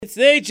It's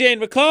the AJ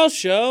and McCall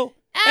show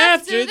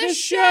after the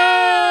show.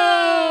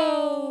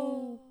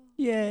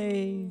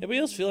 Yay. Anybody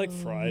else feel like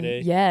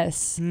Friday?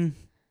 Yes. Do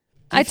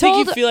you think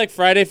you'd feel like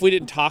Friday if we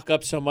didn't talk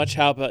up so much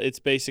how about it's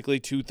basically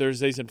 2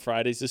 Thursdays and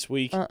Fridays this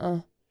week?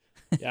 Yeah,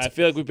 I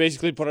feel like we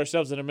basically put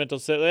ourselves in a mental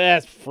state.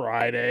 That's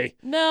Friday.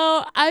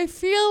 No, I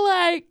feel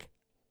like...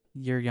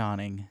 You're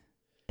yawning.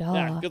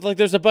 Yeah, like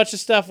there's a bunch of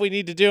stuff we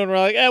need to do, and we're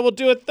like, we'll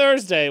do it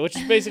Thursday, which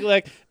is basically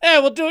like,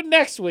 we'll do it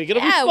next week.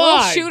 It'll be fine.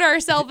 We'll shoot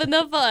ourselves in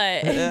the foot.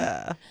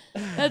 Yeah.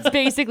 That's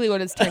basically what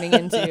it's turning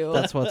into.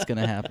 That's what's going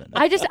to happen.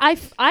 I'm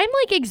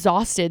like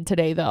exhausted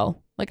today, though.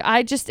 Like,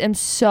 I just am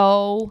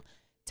so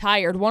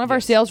tired. One of our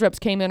sales reps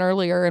came in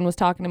earlier and was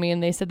talking to me,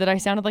 and they said that I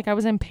sounded like I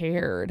was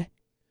impaired.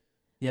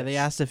 Yeah, they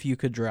asked if you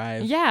could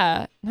drive.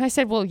 Yeah. And I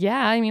said, well,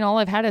 yeah. I mean, all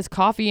I've had is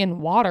coffee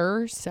and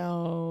water,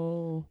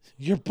 so...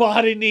 Your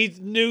body needs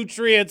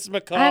nutrients,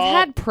 McCall. I've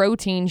had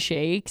protein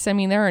shakes. I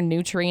mean, there are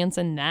nutrients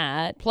in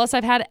that. Plus,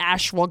 I've had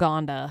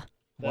ashwagandha.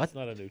 That's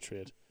not a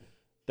nutrient.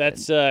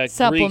 That's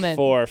Supplement. Greek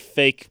for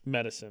fake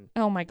medicine.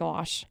 Oh, my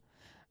gosh.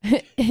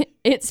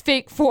 It's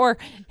fake for,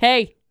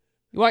 hey,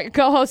 you want your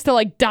co-host to,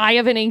 like, die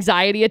of an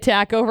anxiety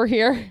attack over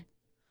here?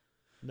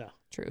 No.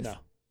 Truth. No.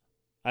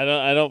 I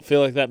don't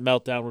feel like that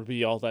meltdown would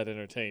be all that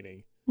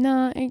entertaining.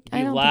 No, I It'd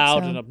be don't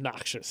loud think so. and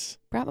obnoxious.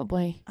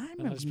 Probably.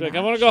 I'm just like, I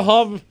want to go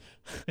home.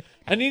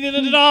 I need an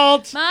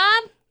adult. Mom?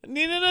 I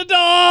need an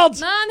adult.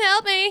 Mom,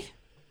 help me.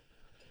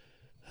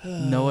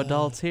 No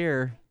adults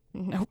here.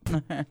 Nope.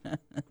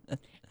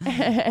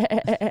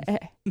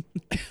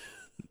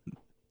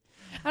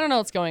 I don't know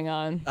what's going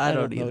on. I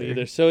don't know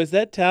either. So is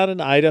that town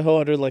in Idaho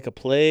under like a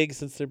plague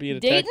since they're being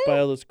attacked Dayton? by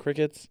all those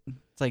crickets?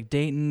 It's like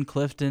Dayton,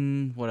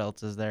 Clifton. What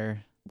else is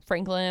there?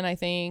 Franklin, I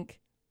think.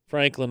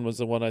 Franklin was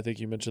the one I think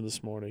you mentioned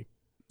this morning.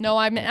 No,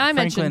 I mentioned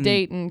Franklin-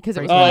 Dayton because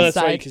it was Oh, West that's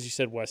Side. right, because you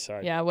said West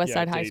Side. Yeah, West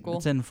Side High Dayton. School.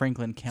 It's in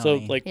Franklin So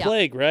County. like Yeah.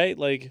 plague, right?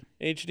 Like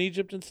ancient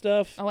Egypt and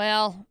stuff.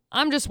 Well,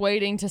 I'm just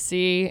waiting to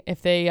see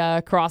if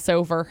they cross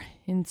over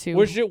into...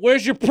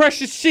 Where's your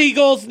precious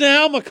seagulls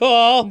now,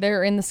 McCall?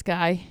 They're in the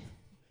sky.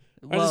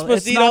 Are they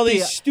supposed to eat all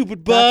these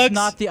stupid bugs? That's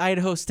not the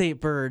Idaho State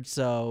bird,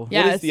 so...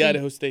 Yeah, what is the see-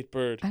 Idaho State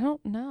bird? I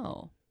don't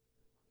know.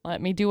 Let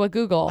me do a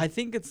Google. I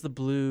think it's the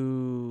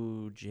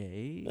blue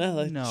jay. Well,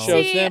 that no.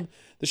 shows See, them.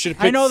 They should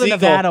have I know the seagull.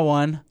 Nevada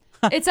one.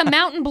 It's a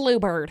mountain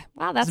bluebird.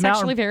 Wow, that's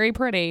actually very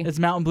pretty. It's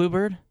mountain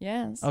bluebird?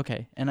 Yes.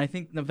 Okay, and I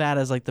think Nevada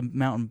is like the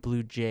mountain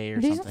blue jay or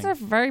These something. are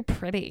very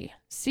pretty.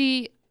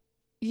 See,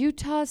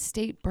 Utah's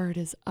state bird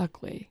is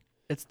ugly.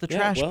 It's the Yeah,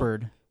 trash well.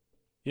 bird.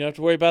 You don't have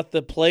to worry about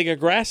the plague of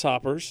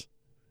grasshoppers.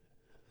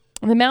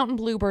 The mountain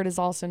bluebird is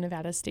also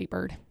Nevada's state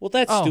bird. Well,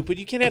 that's Oh. stupid.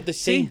 You can't have the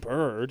same See?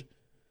 bird.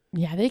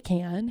 Yeah, they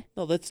can.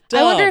 No, that's dumb.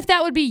 I wonder if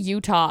that would be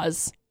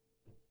Utah's.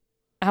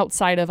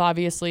 Outside of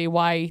obviously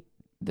why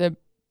the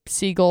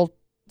seagull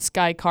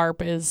sky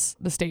carp is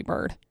the state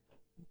bird.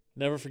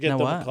 Never forget Now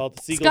though, what? McCall.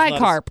 The seagull's Sky not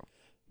carp.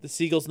 the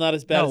seagull's not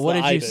as bad No, as what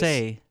the did you ibis.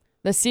 say?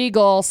 The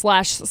seagull /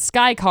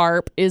 sky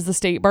carp is the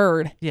state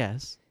bird.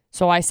 Yes.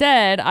 So I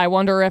said, I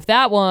wonder if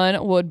that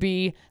one would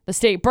be the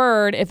state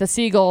bird if the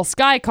seagull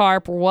sky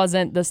carp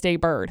wasn't the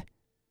state bird.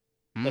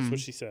 That's what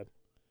she said.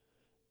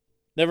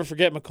 Never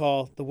forget,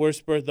 McCall. The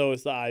worst bird though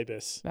is the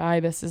ibis. The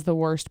ibis is the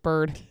worst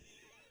bird.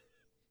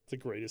 It's the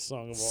greatest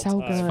song of all So time.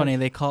 good. It's funny,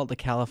 they call it the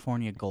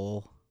California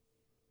goal.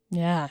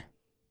 Yeah.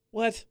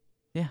 What?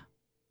 Yeah.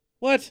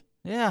 What?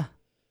 Yeah.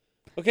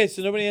 Okay,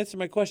 so nobody answered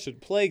my question.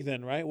 Plague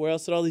then, right? Where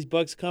else did all these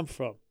bugs come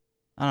from?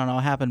 I don't know.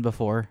 It happened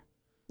before.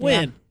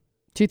 When?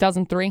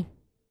 2003.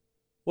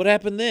 What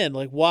happened then?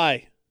 Like,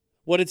 why?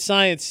 What did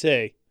science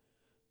say?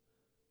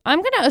 I'm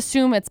going to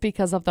assume it's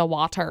because of the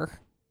water.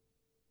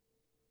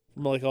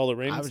 From like all the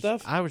rain and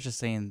stuff? I was just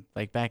saying,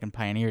 like, back in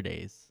Pioneer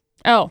days.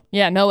 Oh,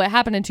 yeah. No, it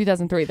happened in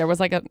 2003. There was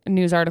like a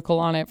news article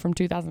on it from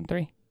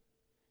 2003.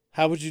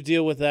 How would you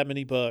deal with that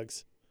many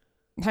bugs?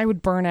 I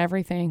would burn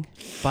everything.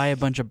 Buy a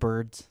bunch of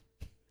birds.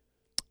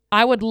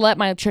 I would let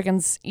my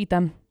chickens eat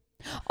them.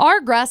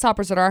 Our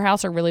grasshoppers at our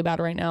house are really bad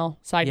right now.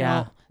 Side Yeah.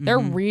 note. They're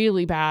Mhm.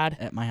 really bad.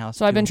 At my house,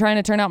 So I've been too. trying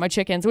to turn out my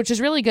chickens, which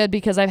is really good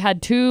because I've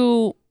had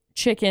 2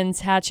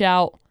 chickens hatch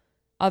out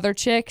other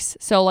chicks.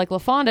 So like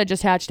LaFonda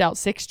just hatched out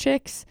 6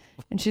 chicks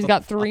and she's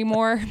got 3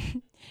 more.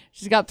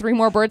 She's got 3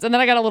 more birds. And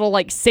then I got a little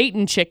like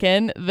Satan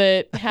chicken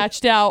that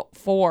hatched out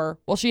 4.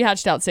 Well, she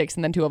hatched out 6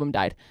 and then 2 of them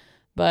died.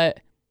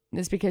 But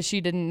it's because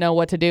she didn't know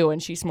what to do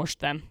and she smushed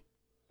them.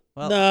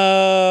 Well,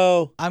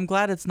 No. I'm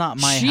glad it's not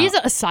my She's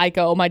house. a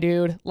psycho, my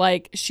dude.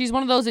 Like, she's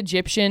one of those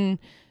Egyptian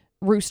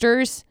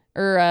roosters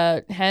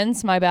or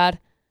hens, my bad.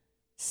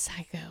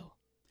 Psycho.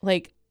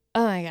 Like,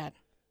 oh my God.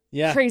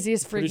 Yeah.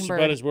 Craziest freaking Producer bird.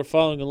 Butters, we're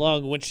following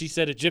along. When she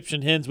said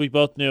Egyptian hens, we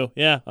both knew.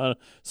 Yeah,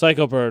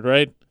 psycho bird,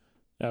 right?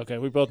 Okay,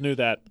 we both knew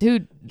that.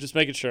 Dude, Just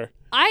making sure.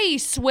 I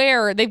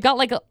swear they've got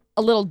like a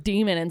little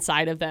demon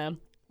inside of them.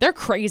 They're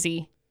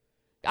crazy.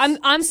 I'm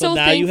so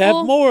now thankful. you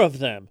have more of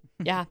them.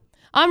 Yeah.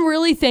 I'm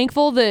really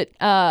thankful that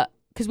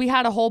because we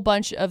had a whole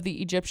bunch of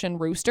the Egyptian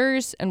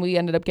roosters and we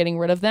ended up getting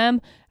rid of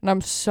them. And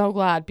I'm so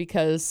glad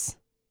because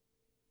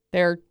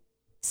they're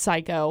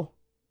psycho,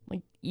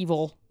 like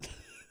evil.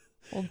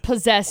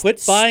 Possessed.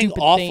 Quit buying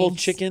stupid awful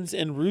things. chickens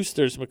and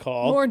roosters,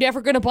 McCall. We're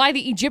never gonna buy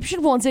the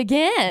Egyptian ones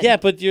again. Yeah,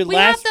 but your we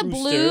last have the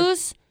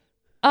rooster.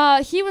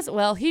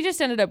 blues. He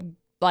just ended up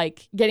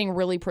like getting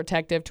really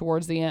protective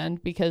towards the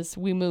end because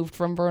we moved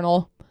from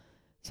Vernal.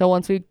 So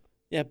once we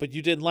Yeah, but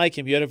you didn't like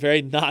him. You had a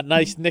very not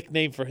nice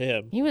nickname for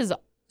him. he was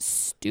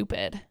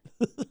stupid.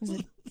 He was a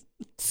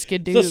So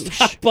skadoosh.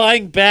 stop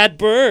buying bad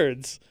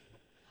birds.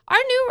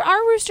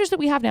 Our roosters that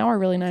we have now are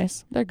really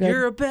nice. They're good.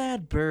 You're a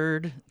bad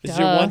bird. Is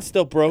your one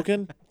still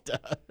broken?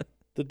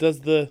 That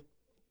does the...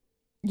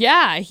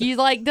 Yeah, he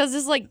like does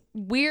this like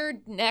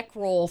weird neck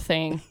roll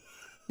thing.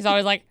 He's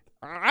always like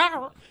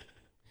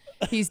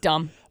he's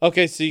dumb.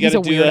 Okay, so you He's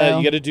got to a do that. weirdo.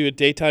 You got to do a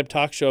daytime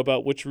talk show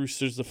about which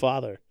rooster's the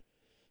father.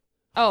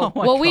 Oh,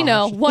 my well, we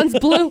know. gosh. One's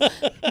blue.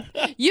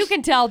 You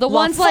can tell. The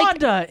one's like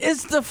LaFonda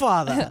is the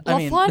father. I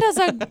mean,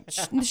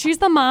 LaFonda's she's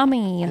the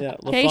mommy. Yeah,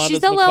 Okay, LaFonda's she's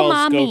the little McCall's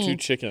mommy. go-to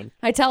chicken.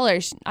 I tell her,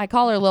 I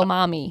call her little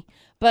mommy.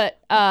 But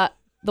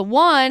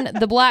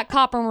the black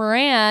copper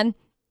Moran,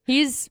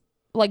 he's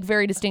like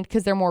very distinct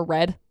because they're more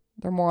red.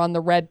 They're more on the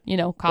red,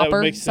 That would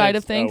copper make side sense.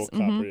 of things. Oh,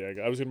 copper,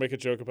 yeah. I was gonna make a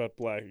joke about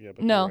black. Yeah,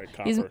 but No, you're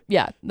right, he's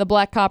copper. the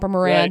black copper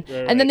Moran,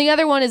 Right, and then the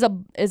other one is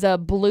a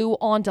blue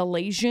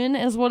ondulation,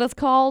 is what it's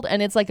called,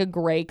 and it's like a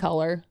gray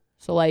color.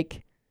 So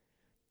like,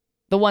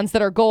 the ones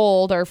that are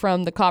gold are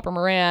from the copper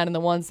Moran, and the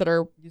ones that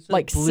are you said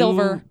like blue,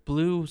 silver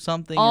blue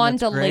something, and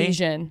it's gray,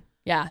 ondulation.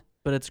 Yeah,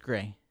 but it's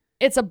gray.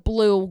 it's a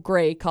blue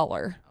gray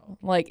color.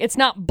 Like it's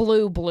not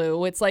blue.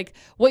 It's like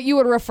what you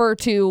would refer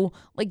to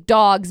like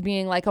dogs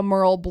being like a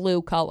merle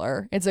blue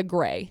color. It's a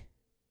gray.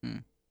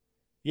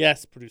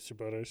 Yes, producer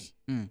Butters.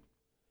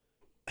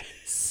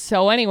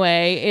 So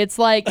anyway, it's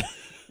like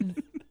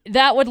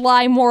that would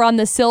lie more on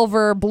the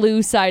silver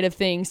blue side of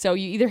things. So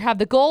you either have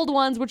the gold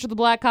ones, which are the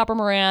black copper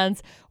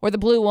Morans, or the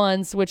blue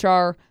ones, which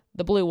are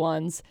the blue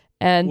ones.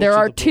 And Which there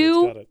are are the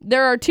blue ones? Got two. it.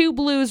 There are 2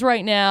 blues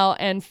right now,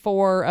 and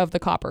 4 of the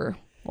copper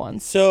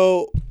ones.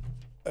 So,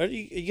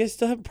 you guys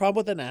still have a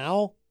problem with an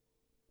owl?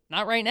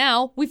 Not right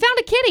now. We found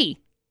a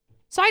kitty.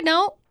 Side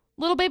note,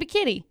 little baby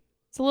kitty.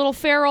 It's a little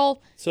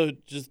feral. So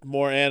just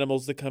more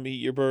animals that come eat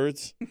your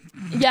birds?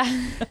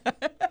 Yeah.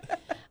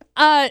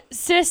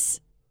 Sis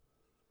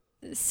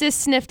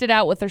sniffed it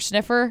out with her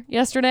sniffer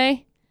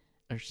yesterday.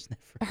 Or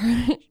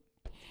sniffer.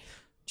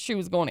 She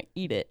was going to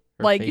eat it.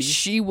 Her like face?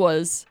 she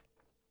was.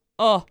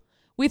 Oh,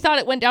 we thought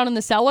it went down in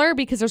the cellar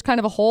because there's kind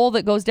of a hole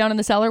that goes down in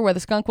the cellar where the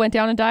skunk went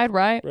down and died,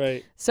 right?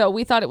 Right. So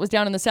we thought it was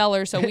down in the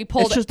cellar. So we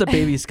pulled It's just a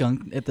baby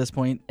skunk at this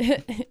point.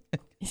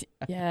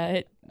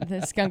 Yeah,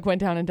 the skunk went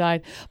down and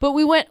died. But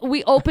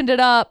we opened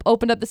up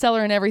the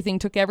cellar and everything,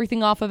 took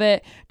everything off of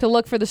it to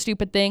look for the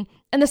stupid thing.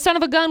 And the son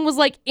of a gun was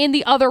like in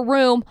the other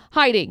room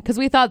hiding because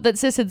we thought that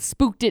Sis had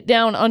spooked it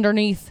down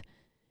underneath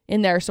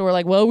in there. So we're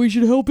like, well, we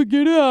should help it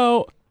get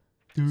out.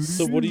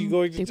 So what are you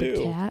going to Stupid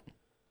do? cat.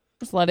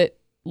 Just let it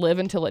live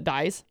until it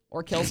dies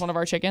or kills one of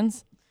our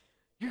chickens.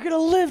 You're gonna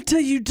live till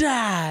you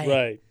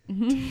die.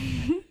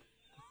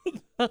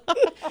 Right.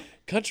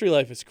 Country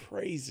life is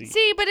crazy.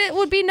 See, but it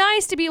would be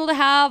nice to be able to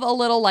have a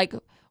little, like,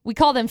 we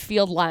call them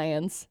field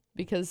lions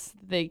because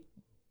they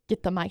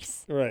get the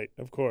mice. Right,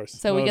 of course.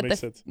 So we that get makes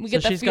the sense. we So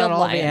get the she's field got all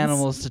lions. the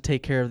animals to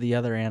take care of the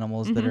other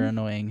animals that are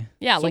annoying.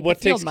 Yeah, So like what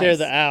the field takes care of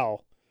mice. the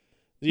owl?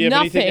 Do you have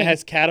anything that Nothing.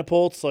 has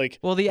catapults, like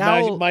Well, the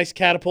mice, owl- mice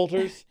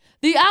catapulters?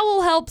 The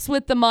owl helps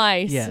with the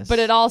mice, Yes. but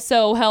it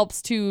also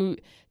helps to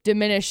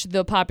diminish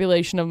the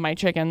population of my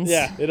chickens.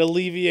 Yeah, it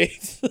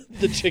alleviates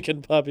the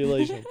chicken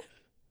population.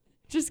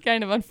 Just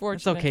kind of It's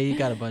unfortunate. okay. You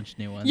got a bunch of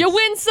new ones. You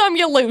win some,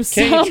 you lose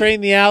Can't some. you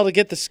train the owl to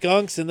get the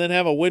skunks and then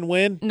have a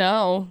win-win?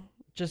 No.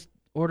 Just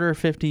order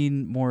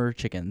 15 more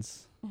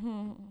chickens.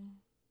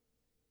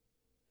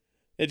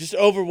 It just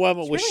overwhelm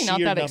it It's with really sheer not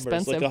that numbers,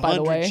 expensive, like by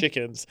the 100 way.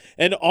 chickens,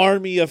 an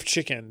army of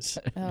chickens.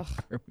 Ugh,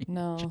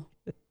 no.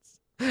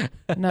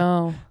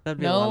 No. That'd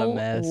be a lot of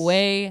mess.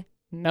 Way.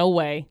 No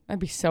way. That'd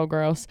be so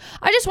gross.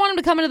 I just want him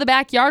to come into the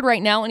backyard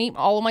right now and eat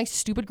all of my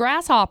stupid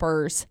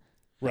grasshoppers.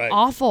 Right.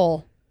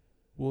 Awful.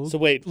 So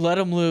wait, Let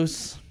them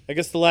loose. I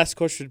guess the last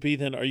question would be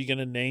then, are you going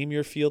to name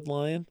your field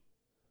lion?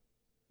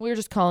 We're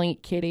just calling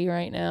it Kitty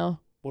right now.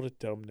 What a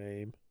dumb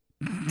name.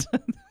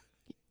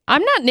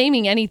 I'm not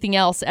naming anything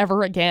else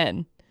ever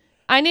again.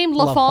 I named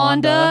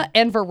LaFonda LaFonda.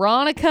 and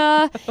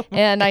Veronica,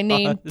 and I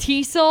named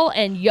Teasel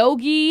and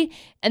Yogi,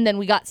 and then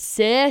we got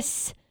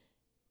Sis,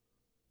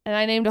 and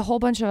I named a whole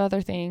bunch of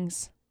other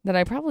things that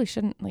I probably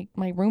shouldn't. Like,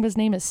 my Roomba's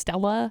name is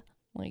Stella.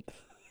 Like,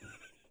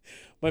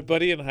 My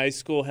buddy in high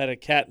school had a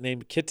cat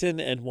named Kitten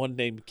and one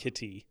named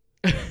Kitty.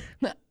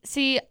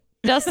 see,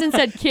 Dustin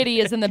said Kitty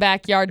is in the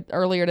backyard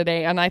earlier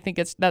today, and I think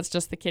that's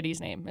just the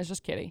kitty's name. It's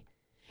just Kitty.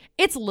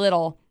 It's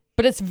little,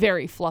 but it's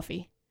very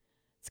fluffy.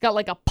 It's got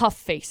like a puff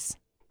face.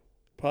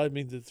 Probably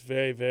means it's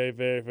very, very,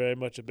 very, very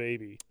much a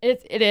baby.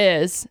 It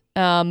is,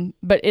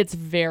 but it's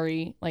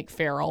very like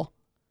feral,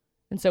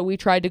 and so we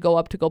tried to go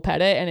up to go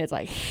pet it, and it's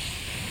like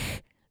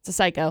it's a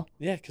psycho.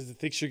 Yeah, because it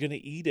thinks you're going to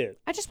eat it.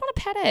 I just want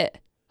to pet it.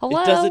 Hello.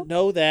 It doesn't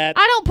know that.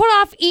 I don't put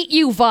off eat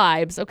you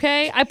vibes.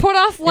 Okay, I put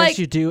off like Yes,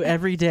 you do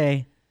every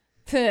day.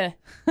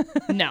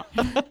 no.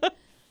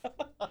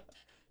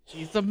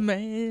 She's a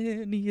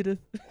man eater.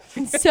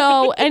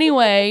 So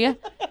anyway,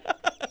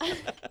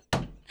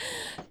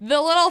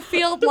 the little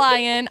field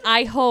lion,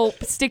 I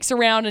hope, sticks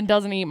around and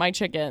doesn't eat my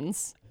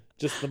chickens.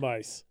 Just the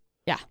mice.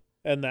 Yeah.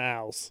 And the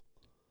owls.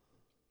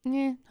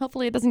 Yeah,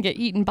 hopefully it doesn't get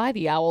eaten by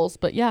the owls,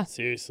 but yeah.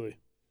 Seriously.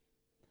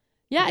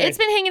 Yeah, Okay. it's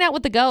been hanging out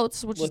with the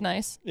goats, which is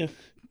nice. Yeah.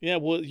 Yeah,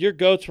 well, your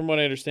goats, from what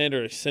I understand,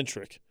 are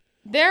eccentric.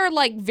 They're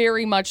like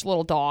very much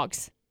little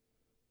dogs.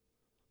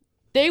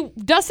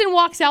 Dustin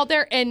walks out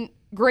there and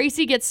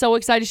Gracie gets so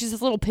excited. She's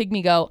this little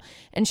pygmy goat,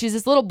 and she's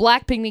this little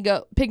black pygmy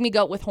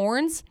goat with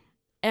horns.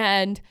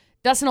 And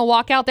Dustin will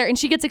walk out there, and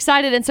she gets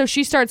excited, and so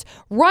she starts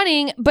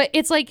running. But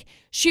it's like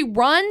she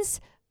runs,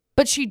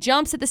 but she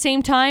jumps at the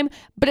same time.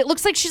 But it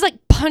looks like she's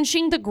like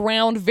punching the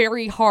ground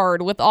very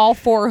hard with all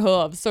 4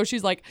 hooves. So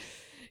she's like,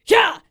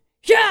 yeah,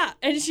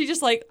 and she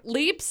just like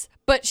leaps.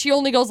 But she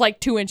only goes like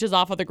 2 inches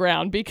off of the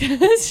ground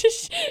because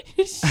she's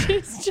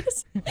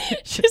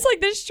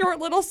like this short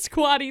little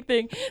squatty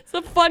thing. It's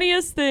the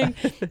funniest thing.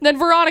 Then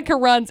Veronica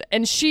runs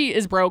and she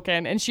is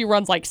broken and she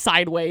runs like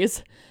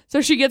sideways. So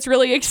she gets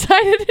really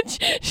excited and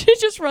she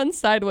just runs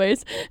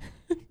sideways.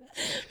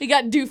 We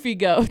got doofy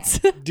goats.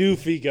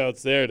 Doofy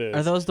goats, there it is.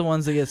 Are those the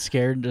ones that get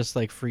scared and just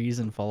like freeze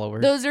and fall over?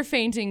 Those are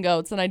fainting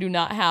goats and I do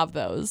not have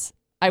those.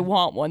 I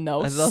want one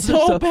though, Those are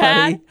so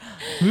bad.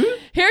 funny.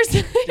 Here's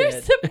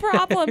the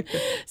problem.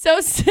 So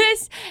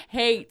Sis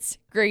hates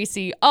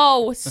Gracie.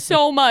 Oh,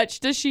 so much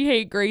does she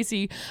hate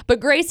Gracie.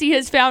 But Gracie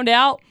has found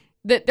out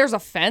that there's a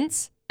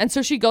fence. And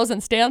so she goes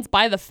and stands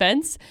by the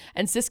fence.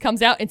 And Sis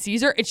comes out and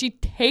sees her. And she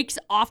takes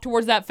off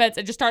towards that fence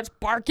and just starts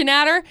barking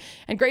at her.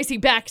 And Gracie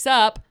backs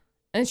up.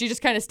 And she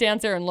just kind of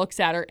stands there and looks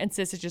at her. And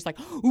Sis is just like,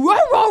 row,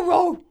 row,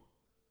 row.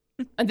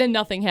 And then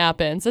nothing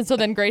happens. And so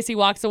then Gracie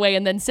walks away.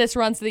 And then Sis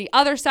runs to the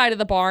other side of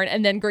the barn.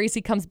 And then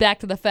Gracie comes back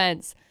to the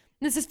fence.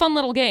 This is a fun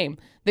little game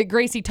that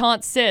Gracie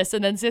taunts Sis,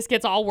 and then Sis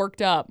gets all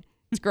worked up.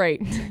 It's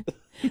great.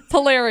 It's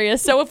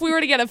hilarious. So if we were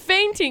to get a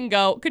fainting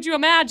goat, could you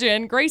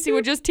imagine? Gracie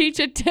would just teach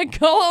it to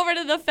go over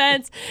to the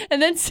fence,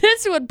 and then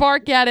Sis would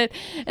bark at it,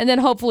 and then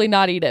hopefully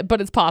not eat it, but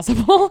it's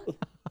possible.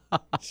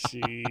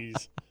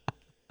 Jeez.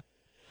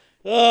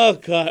 Oh,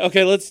 God.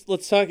 Okay,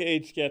 let's talk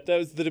age gap. That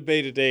was the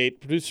debate at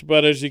 8. Producer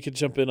Butterz, you can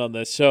jump in on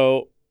this.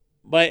 So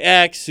my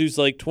ex, who's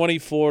like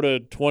 24 to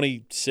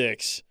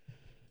 26,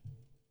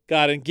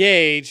 got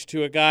engaged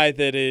to a guy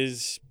that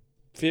is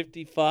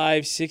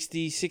 55,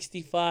 60,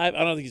 65. I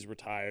don't think he's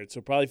retired, so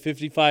probably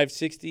 55,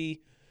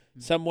 60,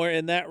 somewhere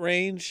in that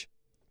range.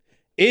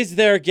 Is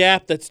there a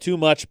gap that's too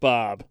much,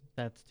 Bob?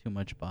 That's too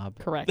much, Bob.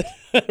 Correct.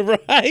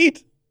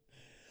 Right?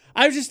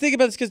 I was just thinking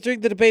about this because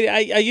during the debate,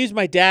 I used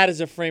my dad as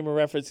a frame of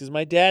reference because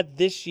my dad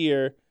this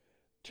year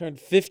turned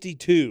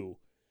 52,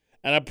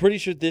 and I'm pretty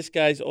sure this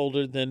guy's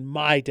older than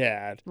my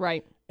dad.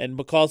 Right. And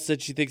McCall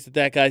said she thinks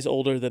that guy's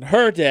older than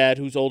her dad,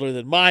 who's older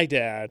than my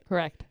dad.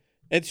 Correct.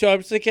 And so I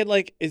was thinking,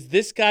 like, is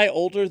this guy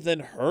older than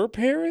her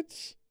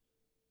parents?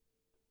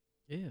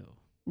 Ew.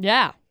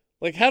 Yeah.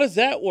 Like, how does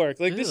that work?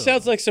 Like, this Ew.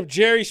 sounds like some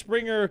Jerry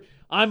Springer,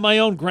 I'm my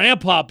own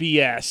grandpa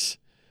BS.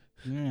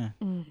 Yeah.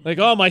 Like,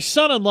 oh, my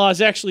son-in-law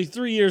is actually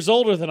 3 years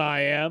older than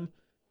I am.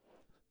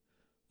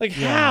 Like,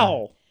 Yeah.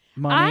 how?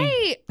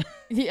 Money.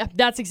 Yeah,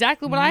 that's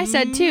exactly what I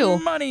said too.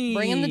 Money.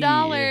 Bring in the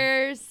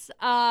dollars.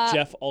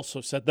 Jeff also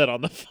said that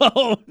on the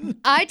phone.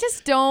 I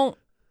just don't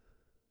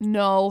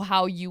know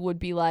how you would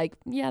be like,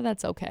 yeah,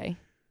 that's okay.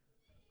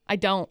 I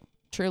don't,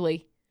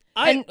 truly.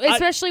 And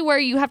especially where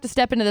you have to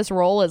step into this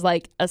role as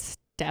like a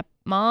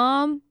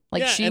stepmom,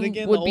 like yeah, she and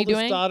again, would the be oldest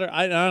doing. daughter,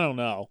 I don't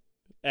know,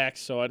 ex,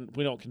 so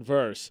we don't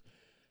converse.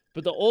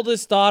 But the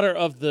oldest daughter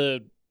of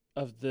the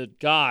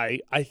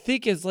guy, I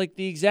think, is like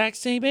the exact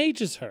same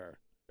age as her.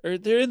 Or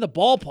they're in the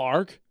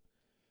ballpark.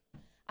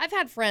 I've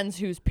had friends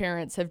whose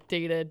parents have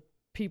dated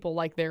people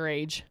like their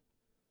age,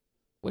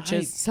 which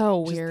is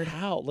so Just weird.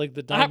 how? Like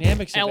the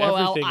dynamics of LOL,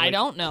 everything. I like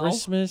don't know.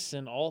 Christmas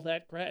and all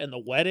that crap and the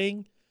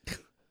wedding.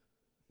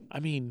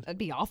 I mean, That'd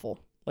be awful.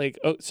 like,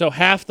 so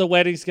half the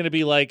wedding's going to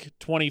be like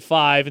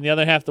 25 and the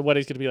other half the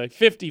wedding's going to be like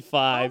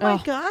 55. Oh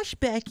my gosh,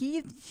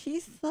 Becky,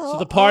 she's So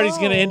the party's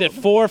going to end at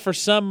 4 for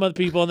some of the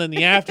people, and then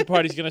the after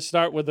party's going to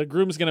start where the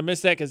groom's going to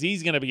miss that because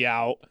he's going to be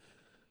out.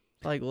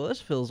 Like, well, this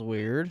feels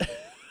weird.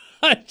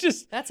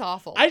 That's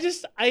awful. I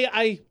think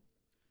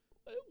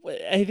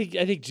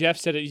Jeff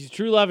said it.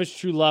 True love is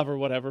true love or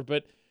whatever,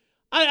 but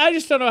I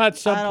just don't know how at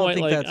some I don't point,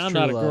 think like, that's I'm true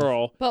not a love.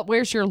 girl. But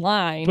where's your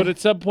line? But at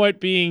some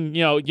point being,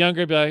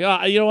 younger, be like,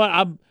 oh, you know what?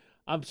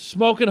 I'm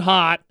smoking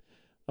hot.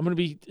 I'm going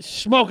to be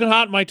smoking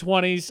hot in my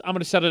 20s. I'm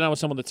going to settle down with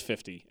someone that's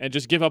 50 and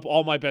just give up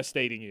all my best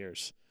dating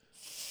years.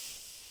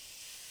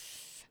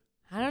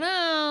 I don't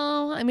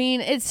know. I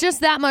mean, it's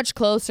just that much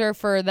closer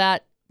for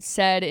that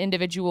said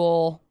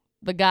individual,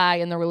 the guy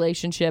in the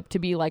relationship, to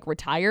be like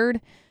retired.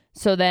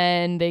 So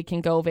then they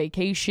can go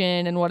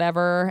vacation and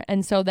whatever.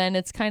 And so then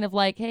it's kind of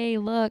like, hey,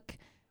 look,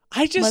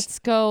 let's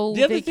go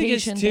the other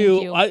vacation. thing is,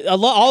 too, thank you.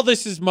 all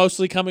this is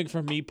mostly coming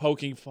from me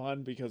poking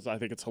fun because I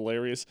think it's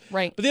hilarious.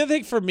 Right. But the other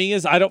thing for me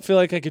is I don't feel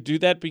like I could do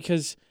that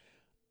because,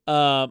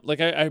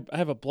 like, I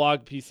have a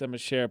blog piece I'm going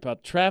to share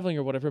about traveling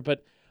or whatever,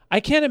 but I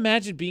can't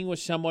imagine being with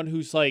someone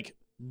who's like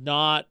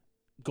not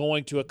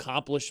going to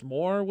accomplish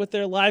more with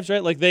their lives,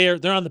 right? Like they're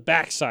on the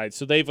backside,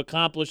 so they've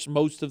accomplished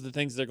most of the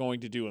things they're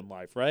going to do in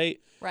life, right?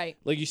 Right.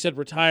 Like you said,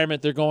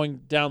 retirement, they're going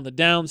down the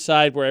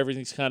downside where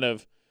everything's kind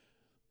of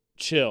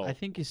chill. I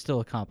think you still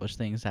accomplish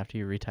things after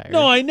you retire.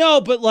 No, I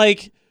know, but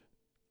like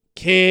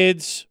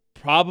kids,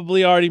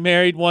 probably already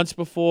married once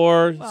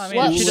before. Well, I mean,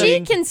 Well, if she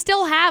doesn't- can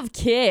still have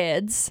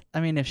kids. I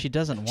mean, if she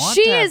doesn't want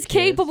She to have is kids-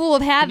 capable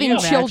of having you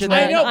imagine children.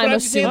 that? I know, but I'm I'm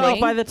just saying, assuming.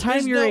 like, Well, by the time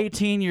There's you're no-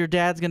 18, your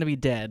dad's gonna be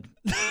dead.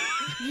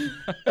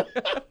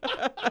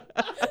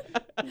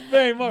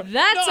 Very more.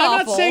 That's no,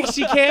 I'm awful. not saying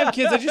she can't have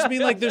kids. I just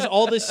mean like there's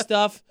all this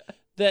stuff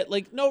that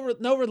like no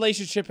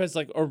relationship has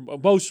like, or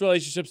most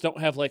relationships don't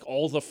have like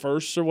all the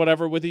firsts or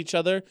whatever with each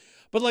other.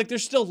 But like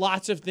there's still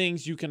lots of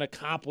things you can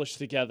accomplish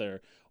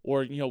together,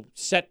 or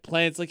set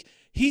plans. Like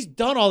he's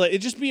done all that.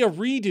 It'd just be a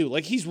redo.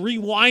 Like he's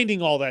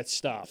rewinding all that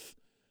stuff.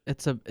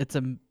 It's a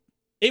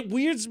It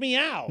weirds me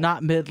out.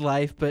 not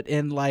midlife, but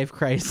in life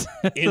crisis.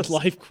 End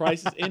life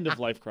crisis. End of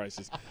life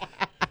crisis.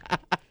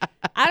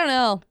 I don't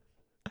know.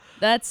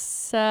 That's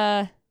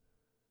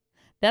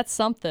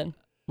something.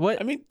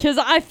 What? I mean, Because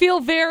I feel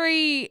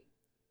very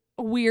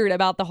weird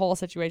about the whole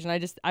situation.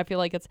 I feel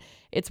like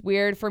it's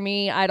weird for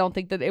me. I don't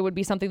think that it would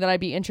be something that I'd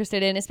be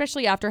interested in,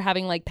 especially after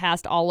having like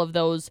passed all of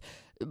those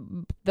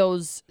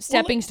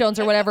stepping stones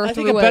or whatever. I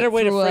think a better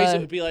way to phrase it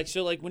would be like,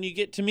 so like when you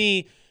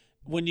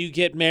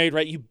get married,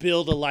 right, you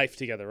build a life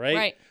together, right?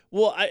 Right.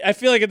 Well, I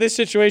feel like in this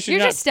situation, You're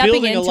you're just not stepping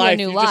building a into a life.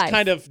 new You're just life.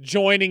 kind of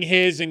joining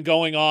his and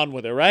going on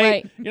with it, right?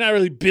 Right. You're not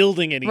really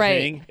building anything.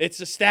 Right.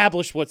 It's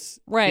established what's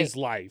Right. his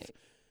life.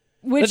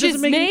 Which That is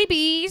doesn't make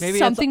maybe Maybe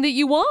something that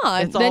you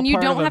want. it's all Then you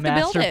part don't of a have to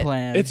build master it.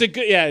 plan. It's a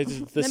good,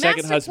 the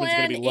second master husband's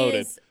going to be plan loaded.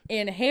 is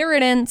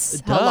inheritance.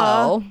 Duh.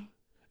 Hello.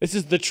 This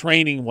is the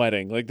training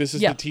wedding. Like, this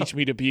is Yeah. to teach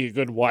me to be a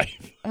good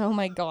wife. Oh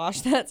my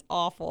gosh, that's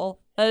awful.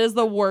 That is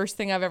the worst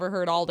thing I've ever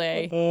heard all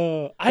day.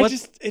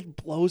 It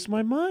blows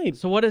my mind.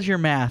 So what is your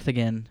math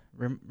again?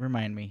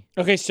 Remind me.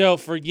 Okay, so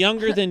for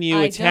younger than you,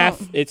 I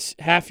it's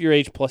half your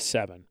age plus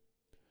 7.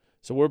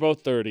 So we're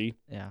both 30.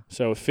 Yeah.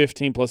 So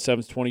 15 plus 7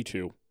 is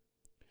 22.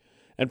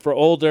 And for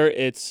older,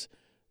 it's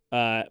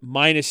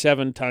minus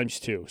 7 times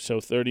 2. So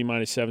 30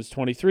 minus 7 is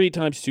 23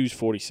 times 2 is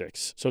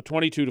 46. So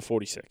 22 to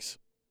 46.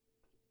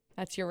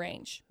 That's your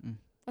range. Mm.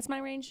 What's my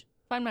range?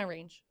 Find my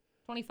range.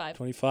 25.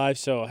 25.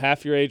 So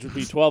half your age would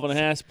be 12 and a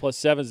half plus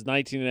 7 is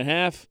 19 and a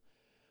half.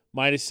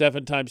 Minus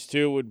 7 times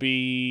 2 would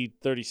be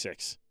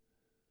 36.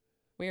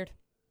 Weird.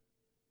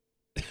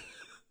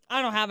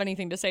 I don't have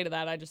anything to say to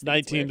that. I just think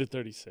 19 to it's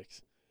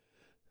 36.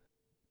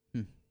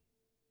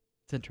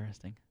 It's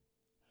interesting.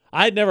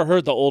 I had never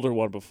heard the older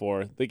one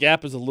before. The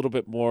gap is a little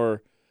bit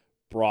more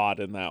broad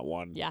in that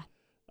one. Yeah.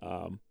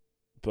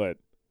 But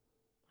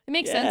It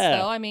makes sense Yeah.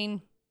 though. I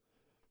mean,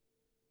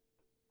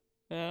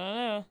 I don't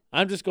know.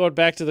 I'm just going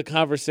back to the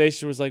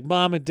conversation. It was like,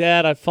 Mom and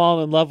Dad, I've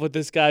fallen in love with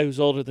this guy who's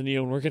older than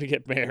you, and we're going to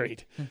get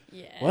married.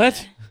 Yeah.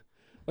 What?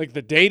 Like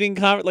the dating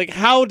like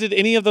how did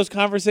any of those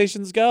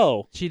conversations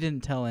go? She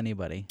didn't tell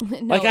anybody. No,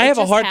 Like I it have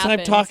a just hard time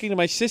happens. talking to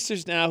my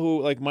sisters now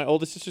who like my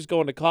oldest sister's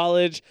going to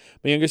college,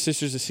 my younger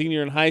sister's a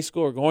senior in high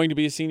school or going to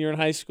be a senior in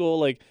high school.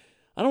 Like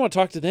I don't want to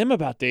talk to them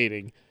about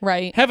dating.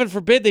 Right. Heaven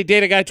forbid they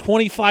date a guy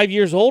 25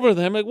 years older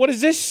than them. Like what is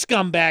this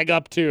scumbag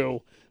up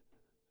to?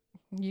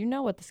 You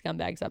know what the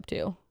scumbag's up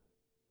to.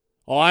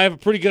 Oh, I have a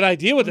pretty good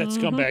idea what that Mhm.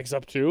 scumbag's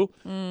up to.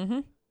 Mm-hmm.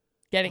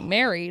 Getting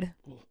married.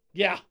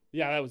 Yeah,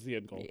 that was the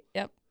end goal.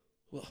 Yep.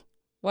 Ugh.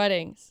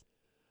 Weddings.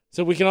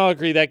 So we can all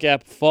agree that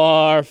gap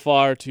far,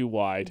 far too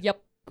wide.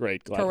 Yep.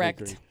 Great, glad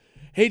Correct. we agree.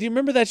 Hey, do you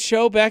remember that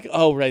show back?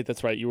 Oh, right,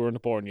 that's right. You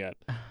weren't born yet.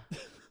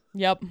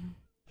 Yep.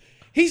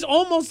 He's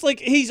almost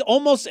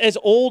as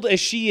old as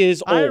she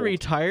is old. I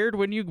retired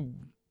when you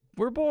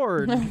were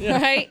bored.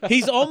 Right?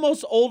 He's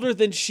almost older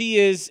than she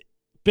is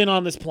been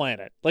on this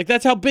planet. Like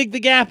that's how big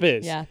the gap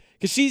is. Yeah.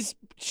 Because she's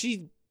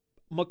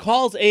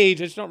McCall's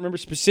age. I just don't remember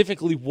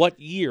specifically what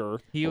year.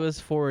 He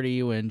was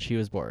 40 when she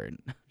was born.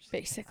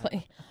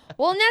 Basically.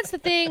 Well, and that's the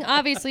thing.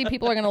 Obviously,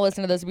 people are going to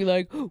listen to this and be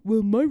like,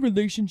 well, my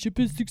relationship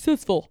is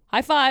successful.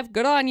 High five.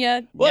 Good on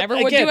you. Well, Never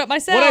would again, do it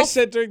myself. What I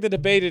said during the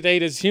debate today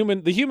is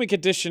the human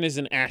condition is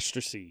an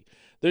asterisk.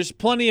 There's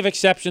plenty of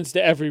exceptions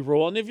to every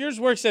rule. And if yours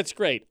works, that's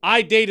great.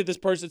 I dated this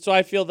person, so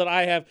I feel that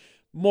I have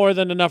more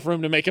than enough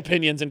room to make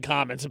opinions and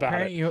comments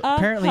about it.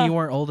 Apparently you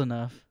weren't old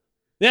enough.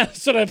 Yeah,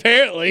 so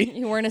apparently.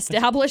 You weren't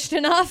established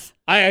enough.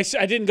 I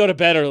didn't go to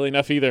bed early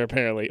enough either,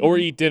 apparently, or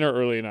eat dinner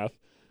early enough.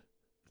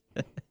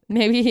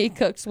 Maybe he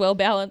cooks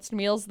well-balanced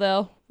meals,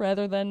 though,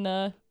 rather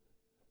than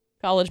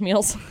college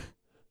meals.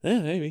 Yeah,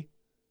 maybe.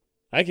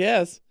 I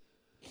guess.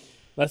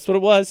 That's what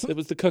it was. It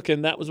was the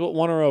cooking. That was what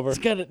won her over. He's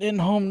got an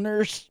in-home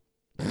nurse.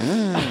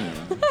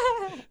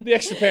 The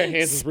extra pair of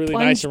hands is really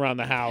nice around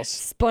the house.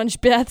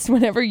 Sponge baths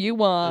whenever you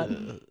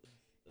want.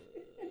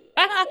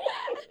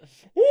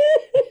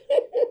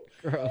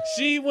 Gross.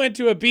 She went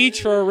to a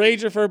beach for a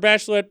rager for her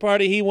bachelorette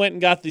party. He went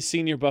and got the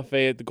senior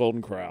buffet at the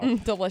Golden Corral.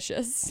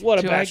 Delicious. What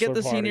a Do bachelor I get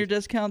the party. senior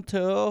discount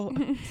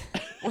too?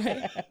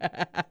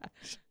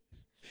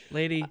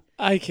 lady.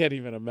 I can't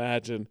even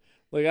imagine.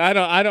 Like I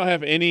don't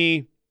have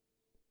any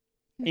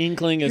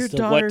inkling as Your to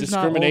what daughter's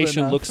not old discrimination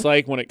enough. looks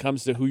like when it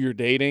comes to who you're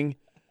dating,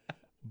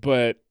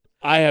 but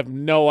I have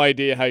no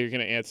idea how you're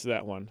going to answer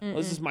that one. Well,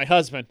 this is my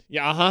husband.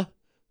 Yeah, uh-huh.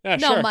 Yeah,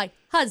 No, sure. my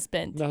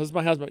husband. No, this is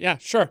my husband. Yeah,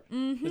 sure.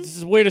 Mm-hmm. This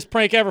is the weirdest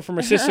prank ever from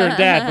my sister and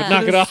dad, but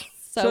knock it off.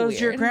 So is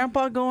your weird.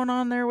 grandpa going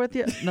on there with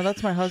you? No,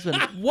 that's my husband.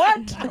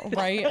 What?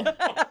 Right?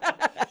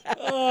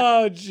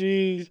 Oh,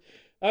 jeez.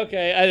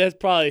 Okay, that's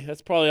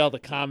probably all the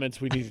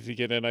comments we needed to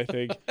get in, I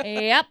think.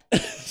 Yep.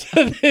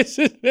 So this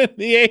has been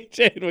the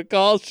AJ and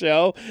McCall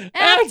show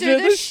After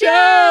the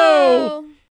show.